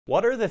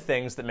What are the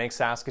things that make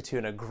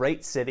Saskatoon a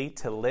great city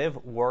to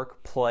live,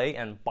 work, play,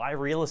 and buy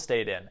real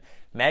estate in?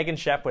 Megan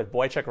Shep with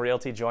Boychuk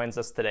Realty joins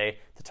us today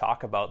to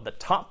talk about the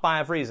top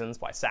 5 reasons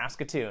why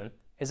Saskatoon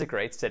is a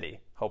great city.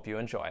 Hope you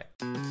enjoy.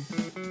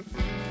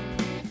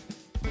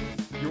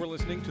 You're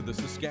listening to the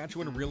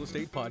Saskatchewan Real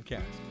Estate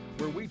Podcast,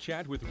 where we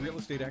chat with real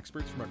estate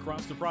experts from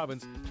across the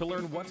province to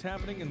learn what's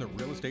happening in the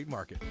real estate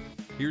market.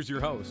 Here's your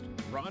host,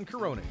 Ron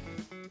Caroni.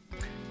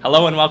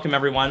 Hello and welcome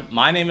everyone.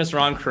 My name is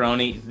Ron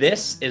Caroni.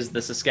 This is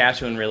the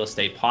Saskatchewan Real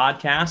Estate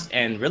Podcast,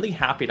 and really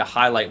happy to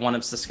highlight one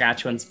of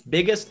Saskatchewan's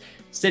biggest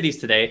cities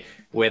today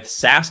with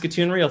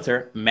Saskatoon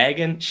realtor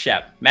Megan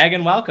Shep.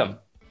 Megan, welcome.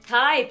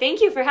 Hi, thank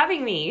you for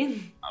having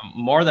me. I'm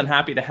more than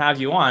happy to have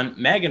you on.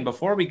 Megan,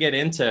 before we get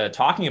into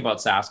talking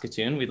about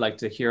Saskatoon, we'd like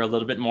to hear a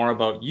little bit more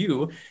about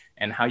you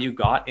and how you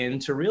got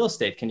into real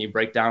estate. Can you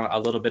break down a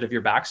little bit of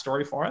your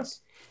backstory for us?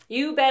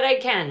 You bet I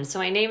can. So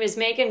my name is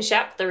Megan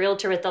Shep, the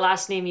realtor with the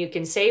last name you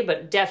can say,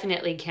 but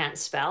definitely can't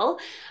spell.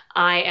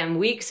 I am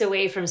weeks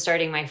away from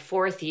starting my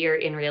 4th year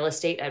in real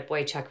estate at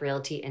Boychuk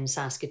Realty in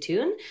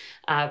Saskatoon.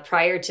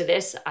 Prior to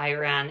this, I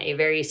ran a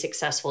very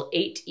successful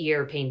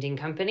 8-year painting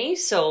company.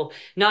 So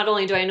not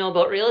only do I know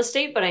about real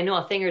estate, but I know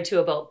a thing or two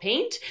about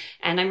paint,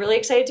 and I'm really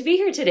excited to be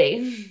here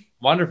today.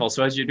 Wonderful.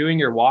 So as you're doing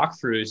your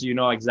walkthroughs, you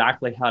know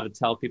exactly how to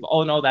tell people,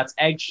 oh no, that's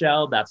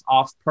eggshell, that's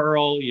off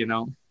pearl, you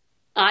know.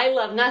 I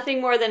love nothing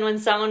more than when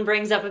someone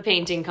brings up a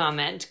painting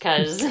comment,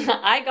 because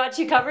I got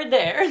you covered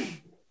there.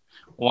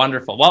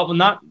 Wonderful. Well, we're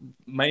not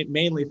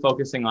mainly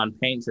focusing on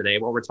paint today.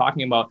 What we're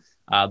talking about,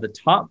 the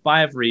top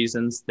 5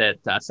 reasons that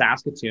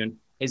Saskatoon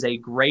is a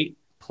great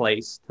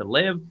place to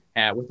live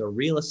with a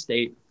real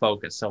estate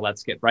focus. So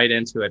let's get right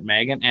into it,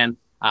 Megan. And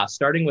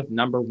starting with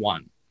number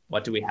 1,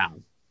 what do we have?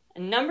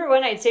 Number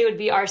 1, I'd say, would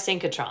be our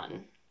synchrotron.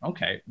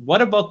 Okay.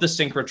 What about the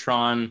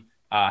synchrotron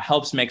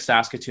helps make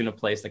Saskatoon a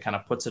place that kind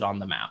of puts it on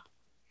the map?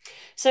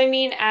 So, I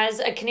mean, as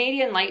a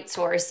Canadian light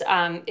source,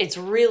 it's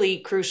really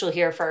crucial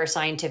here for our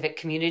scientific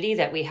community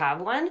that we have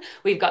one.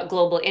 We've got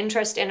global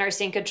interest in our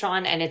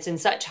synchrotron, and it's in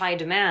such high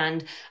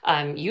demand.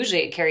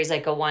 Usually it carries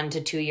like a 1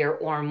 to 2 year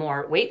or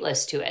more wait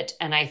list to it.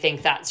 And I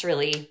think that's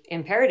really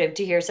imperative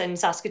to here in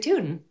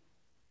Saskatoon.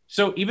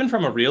 So even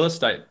from a real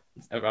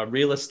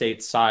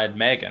estate side,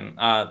 Megan,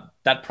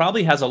 that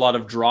probably has a lot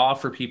of draw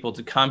for people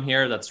to come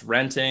here. That's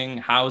renting,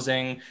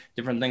 housing,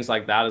 different things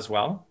like that as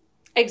well.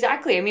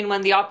 Exactly. I mean,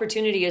 when the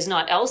opportunity is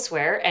not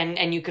elsewhere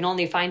and you can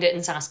only find it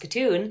in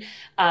Saskatoon,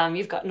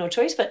 you've got no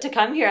choice but to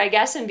come here, I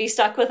guess, and be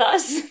stuck with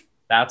us.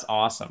 That's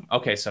awesome.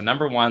 Okay, so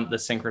number 1, the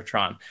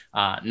synchrotron.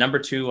 Number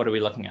 2, what are we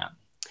looking at?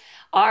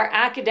 Our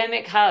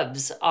academic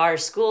hubs, our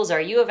schools,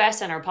 our U of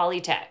S and our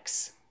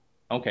Polytechs.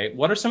 Okay,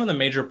 what are some of the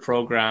major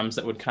programs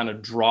that would kind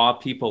of draw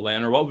people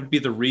in, or what would be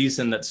the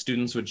reason that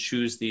students would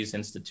choose these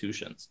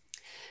institutions?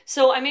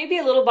 So I may be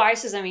a little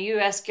biased as I'm a U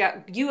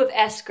of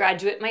S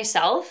graduate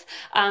myself,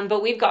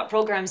 but we've got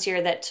programs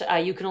here that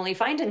you can only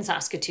find in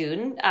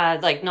Saskatoon,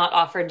 like not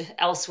offered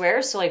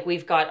elsewhere. So like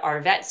we've got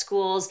our vet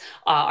schools,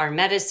 our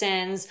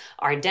medicines,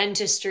 our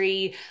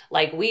dentistry.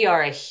 Like we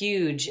are a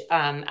huge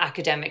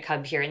academic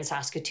hub here in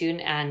Saskatoon.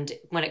 And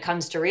when it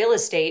comes to real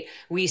estate,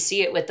 we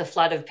see it with the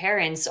flood of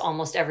parents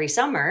almost every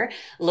summer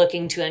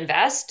looking to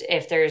invest.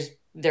 If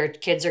their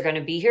kids are going to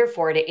be here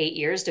 4 to 8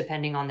 years,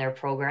 depending on their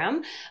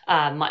program.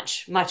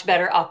 Much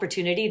better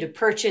opportunity to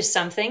purchase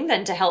something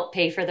than to help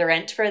pay for the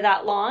rent for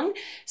that long.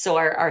 So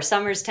our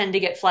summers tend to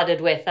get flooded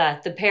with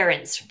the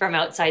parents from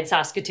outside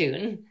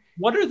Saskatoon.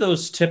 What are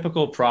those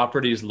typical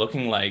properties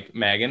looking like,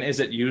 Megan? Is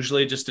it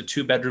usually just a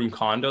 2-bedroom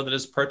condo that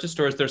is purchased,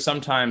 or is there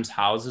sometimes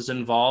houses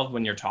involved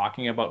when you're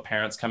talking about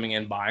parents coming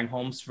in buying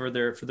homes for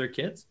their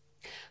kids?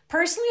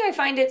 Personally, I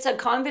find it's a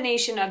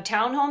combination of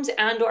townhomes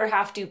and or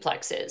half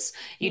duplexes.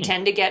 You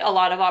tend to get a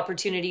lot of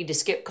opportunity to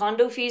skip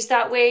condo fees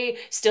that way,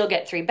 still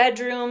get 3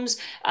 bedrooms.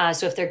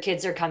 So if their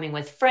kids are coming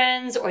with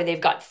friends or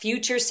they've got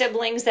future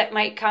siblings that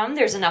might come,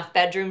 there's enough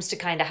bedrooms to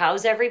kind of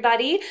house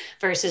everybody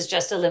versus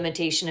just a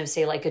limitation of,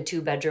 say, like a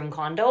 2-bedroom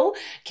condo.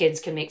 Kids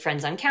can make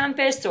friends on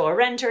campus, throw a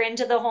renter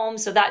into the home.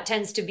 So that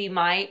tends to be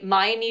my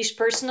niche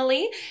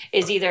personally,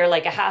 is either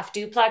like a half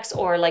duplex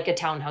or like a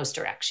townhouse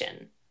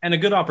direction. And a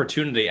good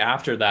opportunity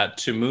after that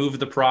to move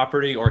the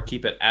property or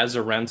keep it as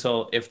a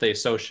rental if they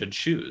so should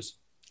choose.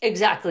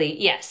 Exactly.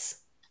 Yes.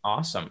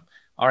 Awesome.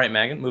 All right,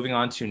 Megan, moving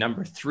on to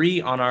number 3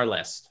 on our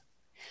list.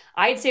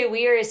 I'd say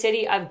we are a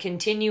city of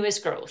continuous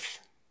growth.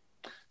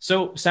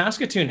 So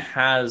Saskatoon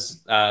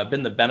has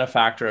been the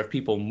benefactor of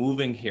people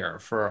moving here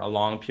for a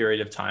long period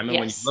of time. And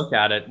when you look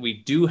at it,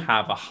 we do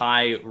have a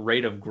high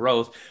rate of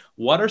growth.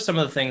 What are some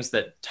of the things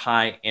that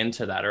tie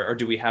into that? Or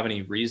do we have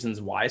any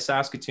reasons why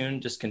Saskatoon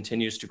just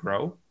continues to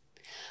grow?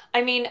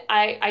 I mean,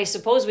 I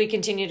suppose we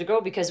continue to grow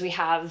because we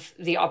have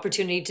the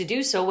opportunity to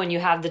do so. When you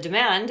have the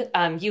demand,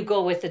 you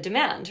go with the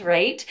demand,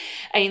 right?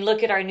 I mean,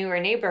 look at our newer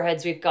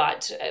neighborhoods. We've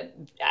got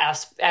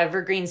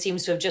Evergreen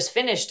seems to have just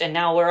finished, and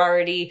now we're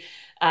already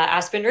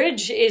Aspen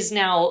Ridge is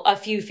now a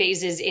few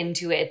phases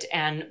into it,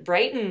 and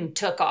Brighton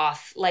took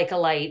off like a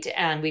light,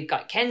 and we've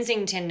got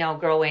Kensington now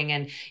growing,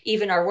 and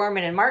even our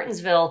Warman and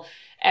Martinsville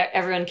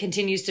everyone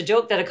continues to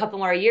joke that a couple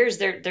more years,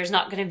 there's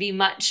not going to be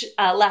much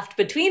left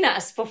between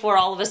us before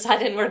all of a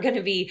sudden we're going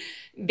to be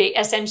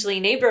essentially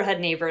neighborhood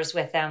neighbors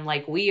with them.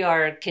 Like, we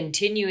are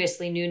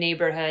continuously new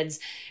neighborhoods,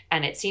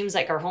 and it seems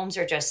like our homes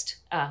are just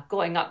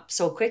going up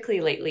so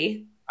quickly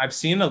lately. I've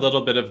seen a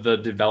little bit of the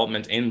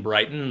development in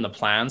Brighton and the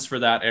plans for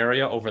that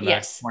area over the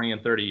next 20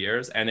 and 30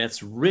 years. And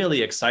it's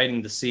really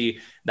exciting to see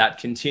that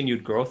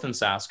continued growth in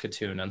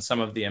Saskatoon and some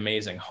of the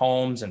amazing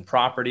homes and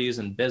properties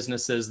and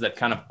businesses that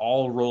kind of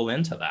all roll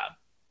into that.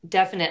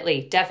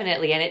 Definitely.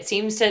 And it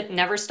seems to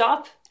never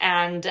stop.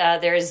 And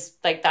there's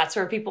like, that's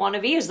where people want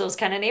to be, is those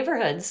kind of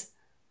neighborhoods.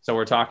 So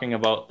we're talking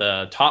about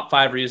the top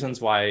 5 reasons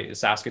why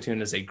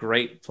Saskatoon is a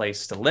great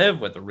place to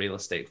live with a real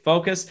estate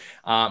focus.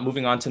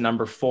 Moving on to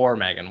number 4,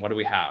 Megan, what do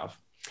we have?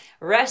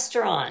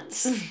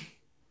 Restaurants.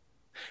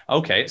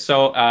 Okay,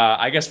 so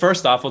I guess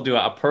first off, we'll do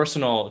a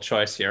personal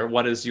choice here.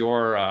 What is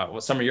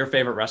some of your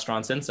favorite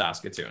restaurants in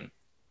Saskatoon?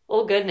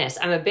 Oh, goodness.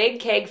 I'm a big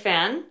Keg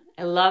fan.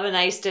 I love a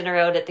nice dinner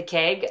out at the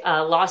Keg.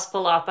 Las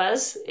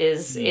Palapas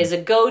is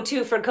a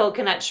go-to for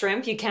coconut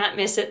shrimp. You can't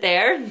miss it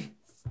there.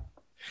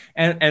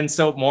 And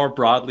so more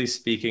broadly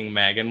speaking,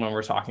 Megan, when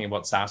we're talking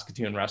about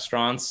Saskatoon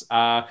restaurants,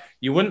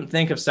 you wouldn't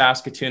think of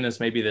Saskatoon as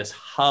maybe this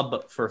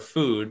hub for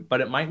food,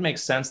 but it might make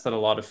sense that a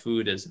lot of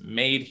food is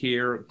made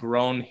here,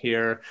 grown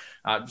here.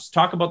 Just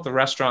talk about the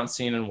restaurant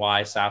scene and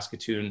why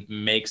Saskatoon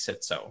makes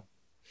it so.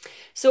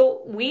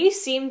 So we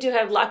seem to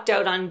have lucked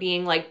out on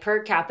being, like,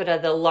 per capita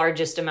the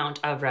largest amount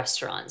of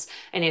restaurants.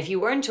 And if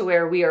you weren't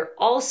aware, we are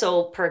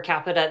also per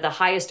capita the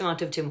highest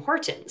amount of Tim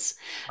Hortons.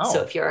 Oh.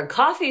 So if you're a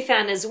coffee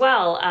fan as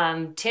well,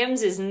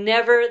 Tim's is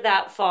never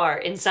that far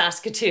in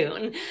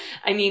Saskatoon.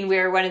 I mean,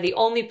 we're one of the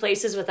only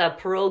places with a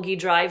pierogi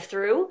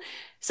drive-through.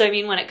 So, I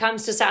mean, when it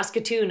comes to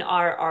Saskatoon,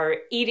 our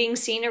eating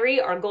scenery,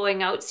 our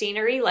going out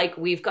scenery, like,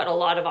 we've got a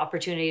lot of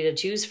opportunity to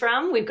choose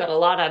from. We've got a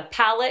lot of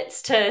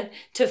palettes to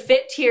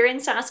fit here in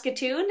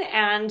Saskatoon.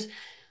 And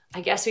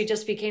I guess we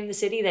just became the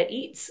city that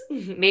eats.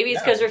 Maybe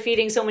it's because we're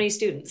feeding so many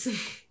students.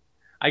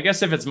 I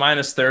guess if it's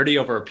minus 30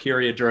 over a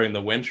period during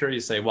the winter, you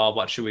say, well,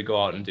 what should we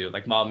go out and do?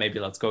 Like, well, maybe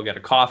let's go get a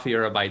coffee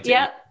or a bite to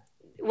eat.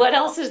 What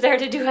else is there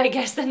to do, I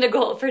guess, than to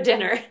go out for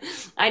dinner?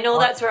 I know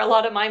that's where a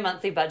lot of my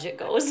monthly budget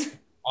goes.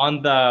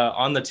 On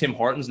the Tim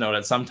Hortons note,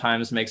 it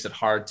sometimes makes it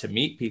hard to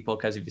meet people,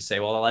 because if you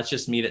say, well, let's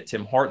just meet at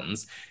Tim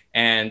Hortons,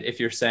 and if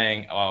you're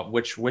saying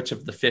which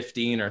of the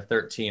 15 or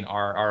 13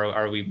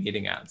 are we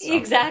meeting at? So.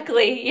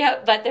 Exactly. Yeah,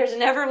 but there's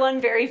never one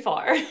very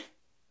far.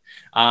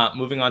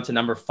 Moving on to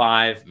number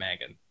 5,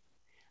 Megan.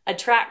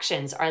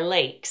 Attractions are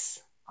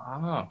lakes.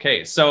 Oh,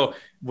 okay. So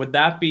would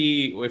that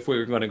be, if we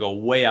were going to go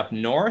way up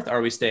north,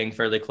 are we staying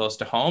fairly close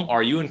to home? Or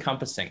are you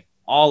encompassing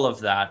all of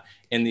that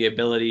in the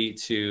ability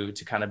to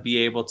kind of be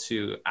able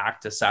to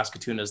act as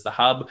Saskatoon as the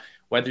hub,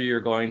 whether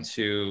you're going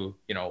to,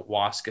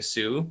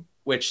 Waskesiu,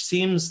 which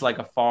seems like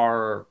a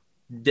far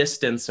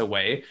distance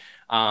away.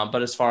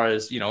 But as far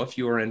as, if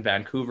you were in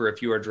Vancouver,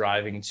 if you were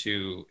driving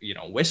to,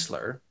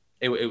 Whistler,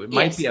 it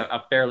might be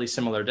a fairly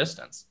similar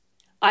distance.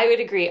 I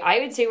would agree. I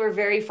would say we're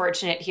very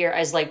fortunate here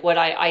as, like, what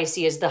I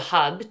see as the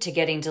hub to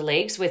getting to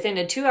lakes. Within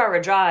a 2-hour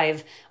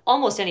drive,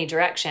 almost any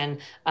direction,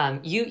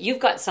 you've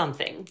got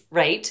something,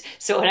 right?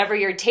 So whatever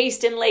your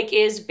taste in lake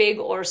is, big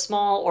or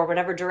small, or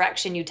whatever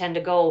direction you tend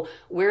to go,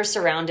 we're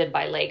surrounded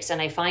by lakes.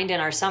 And I find in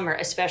our summer,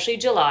 especially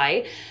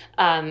July,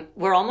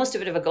 we're almost a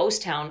bit of a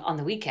ghost town on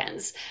the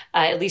weekends.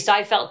 At least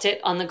I felt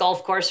it on the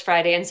golf course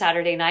Friday and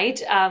Saturday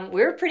night.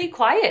 We're pretty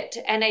quiet.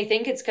 And I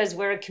think it's because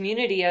we're a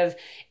community of,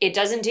 it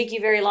doesn't take you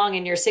very long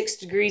in your 6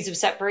 degrees of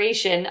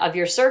separation of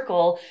your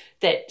circle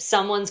that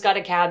someone's got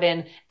a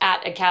cabin,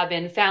 at a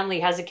cabin,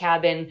 family has a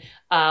cabin,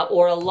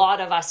 or a lot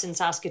of us in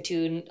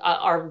Saskatoon,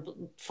 our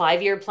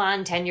 5-year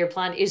plan, 10-year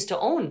plan is to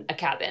own a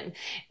cabin,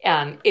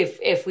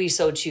 if we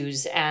so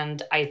choose.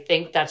 And I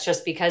think that's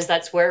just because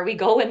that's where we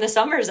go in the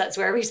summers. That's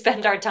where we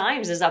spend our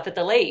times, is up at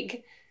the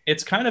lake.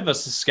 It's kind of a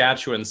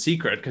Saskatchewan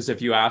secret, because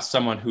if you ask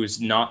someone who's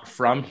not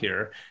from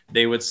here,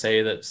 they would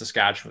say that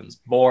Saskatchewan's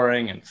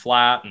boring and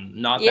flat and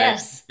not that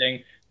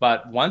interesting.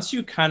 But once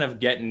you kind of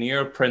get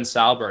near Prince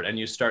Albert and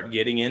you start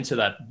getting into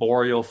that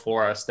boreal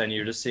forest, then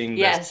you're just seeing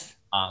this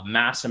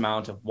mass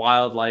amount of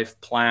wildlife,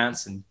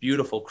 plants, and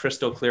beautiful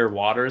crystal clear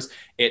waters.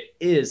 It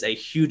is a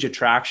huge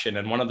attraction,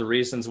 and one of the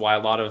reasons why a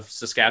lot of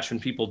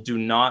Saskatchewan people do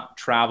not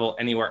travel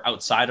anywhere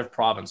outside of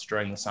province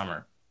during the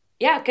summer.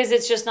 Yeah, because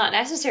it's just not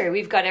necessary.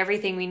 We've got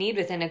everything we need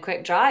within a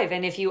quick drive.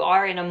 And if you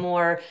are in a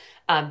more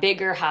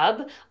bigger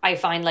hub, I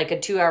find like a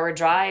 2-hour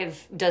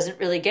drive doesn't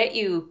really get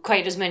you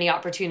quite as many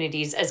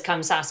opportunities as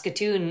come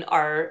Saskatoon,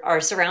 our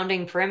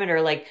surrounding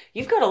perimeter. Like,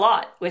 you've got a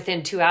lot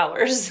within 2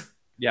 hours.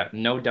 Yeah,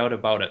 no doubt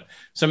about it.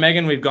 So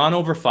Megan, we've gone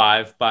over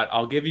 5, but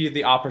I'll give you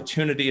the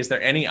opportunity. Is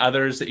there any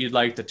others that you'd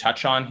like to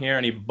touch on here?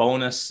 Any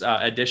bonus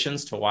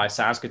additions to why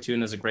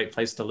Saskatoon is a great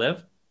place to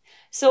live?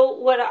 So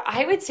what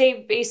I would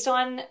say, based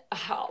on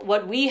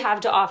what we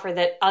have to offer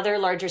that other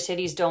larger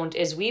cities don't,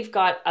 is we've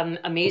got an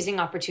amazing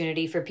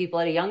opportunity for people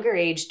at a younger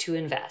age to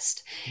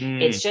invest.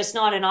 It's just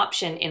not an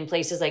option in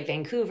places like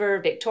Vancouver,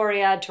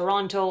 Victoria,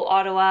 Toronto,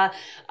 Ottawa.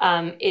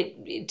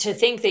 To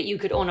think that you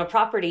could own a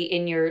property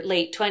in your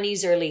late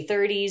 20s, early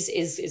 30s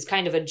is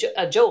kind of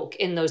a joke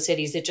in those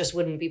cities. It just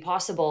wouldn't be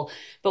possible.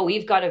 But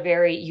we've got a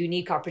very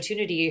unique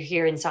opportunity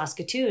here in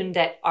Saskatoon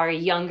that our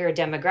younger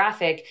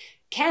demographic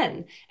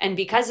can. And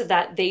because of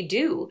that, they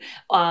do.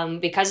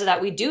 Because of that,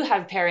 we do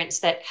have parents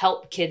that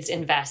help kids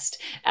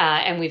invest.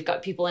 And we've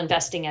got people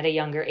investing at a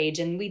younger age.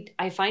 And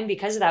I find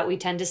because of that, we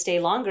tend to stay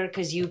longer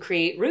because you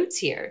create roots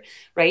here,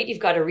 right? You've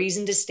got a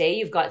reason to stay.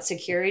 You've got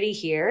security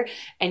here.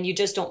 And you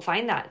just don't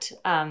find that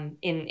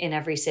in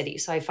every city.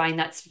 So I find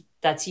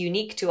that's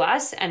unique to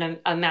us and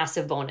a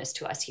massive bonus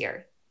to us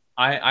here.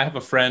 I have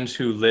a friend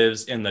who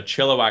lives in the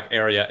Chilliwack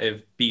area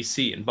of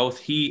BC, and both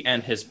he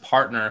and his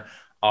partner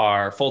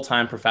are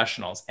full-time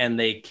professionals, and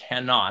they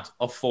cannot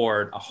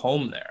afford a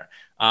home there.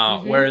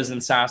 Whereas in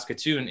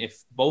Saskatoon,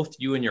 if both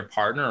you and your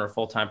partner are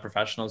full-time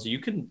professionals, you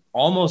can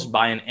almost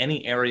buy in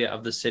any area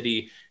of the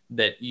city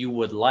that you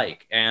would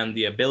like. And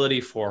the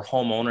ability for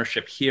home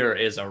ownership here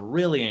is a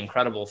really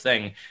incredible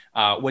thing.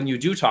 When you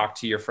do talk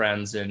to your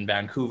friends in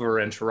Vancouver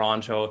and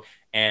Toronto,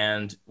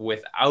 and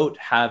without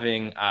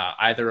having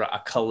either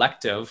a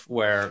collective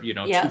where,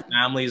 two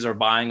families are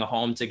buying a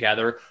home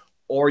together,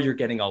 or you're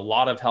getting a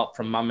lot of help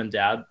from mom and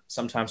dad,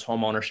 sometimes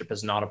home ownership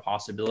is not a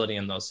possibility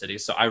in those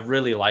cities. So I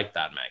really like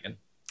that, Megan.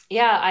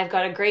 Yeah, I've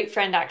got a great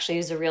friend actually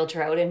who's a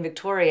realtor out in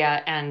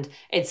Victoria. And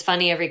it's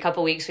funny, every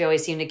couple of weeks, we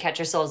always seem to catch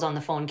ourselves on the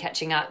phone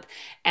catching up.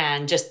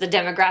 And just the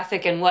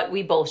demographic and what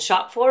we both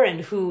shop for and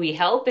who we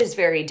help is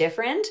very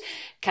different,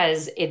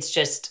 because it's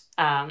just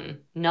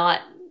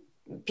not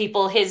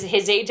people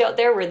his age out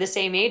there. We're the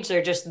same age.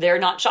 They're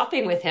not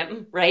shopping with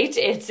him, right?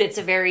 It's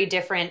a very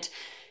different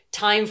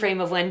time frame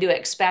of when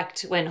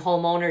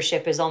home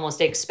ownership is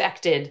almost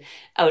expected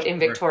out in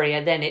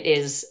Victoria than it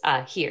is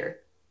here.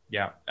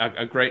 Yeah,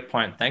 a great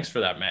point. Thanks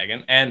for that,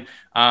 Megan. And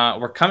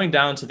we're coming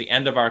down to the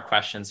end of our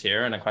questions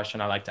here. And a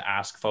question I like to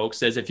ask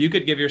folks is, if you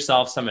could give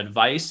yourself some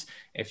advice,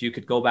 if you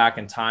could go back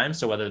in time,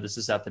 so whether this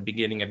is at the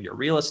beginning of your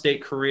real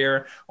estate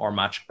career or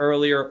much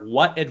earlier,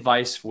 what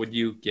advice would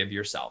you give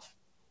yourself?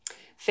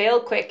 Fail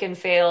quick and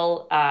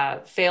fail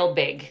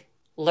big.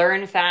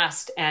 Learn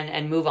fast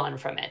and move on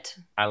from it.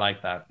 I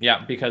like that.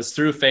 Yeah, because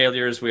through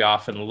failures, we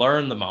often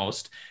learn the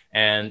most.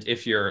 And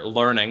if you're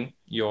learning,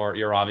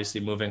 you're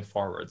obviously moving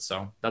forward.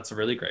 So that's a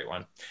really great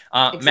one.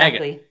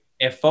 Exactly. Megan,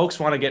 if folks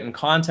want to get in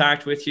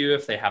contact with you,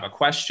 if they have a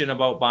question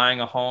about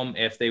buying a home,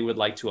 if they would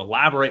like to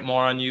elaborate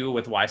more on you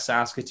with why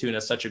Saskatoon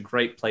is such a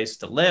great place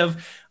to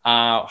live,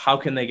 how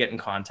can they get in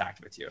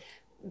contact with you?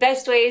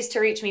 Best way is to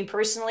reach me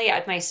personally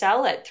at my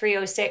cell at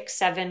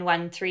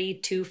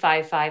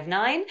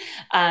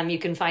 306-713-2559. You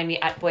can find me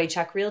at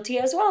Boychuk Realty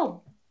as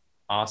well.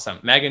 Awesome.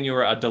 Megan, you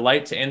were a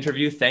delight to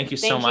interview. Thank you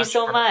so much. Thank you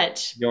so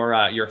much.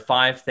 Your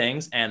 5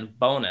 things and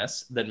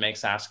bonus that make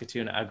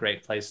Saskatoon a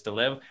great place to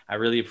live. I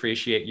really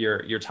appreciate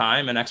your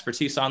time and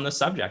expertise on this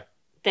subject.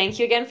 Thank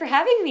you again for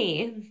having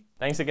me.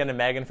 Thanks again to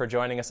Megan for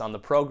joining us on the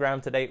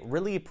program today.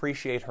 Really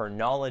appreciate her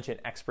knowledge and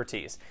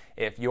expertise.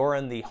 If you're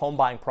in the home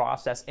buying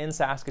process in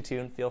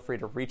Saskatoon, feel free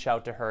to reach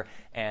out to her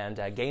and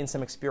gain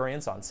some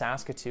experience on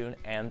Saskatoon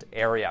and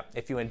area.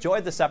 If you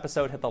enjoyed this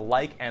episode, hit the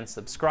like and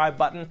subscribe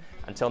button.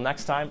 Until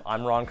next time,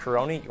 I'm Ron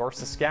Caroni, your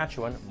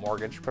Saskatchewan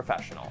mortgage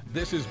professional.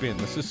 This has been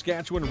the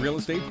Saskatchewan Real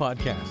Estate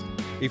Podcast.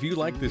 If you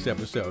like this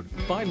episode,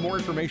 find more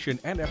information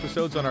and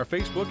episodes on our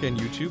Facebook and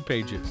YouTube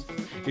pages.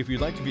 If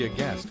you'd like to be a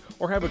guest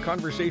or have a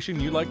conversation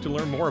you'd like to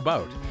learn more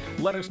about,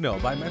 let us know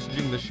by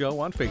messaging the show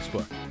on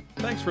Facebook.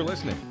 Thanks for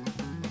listening.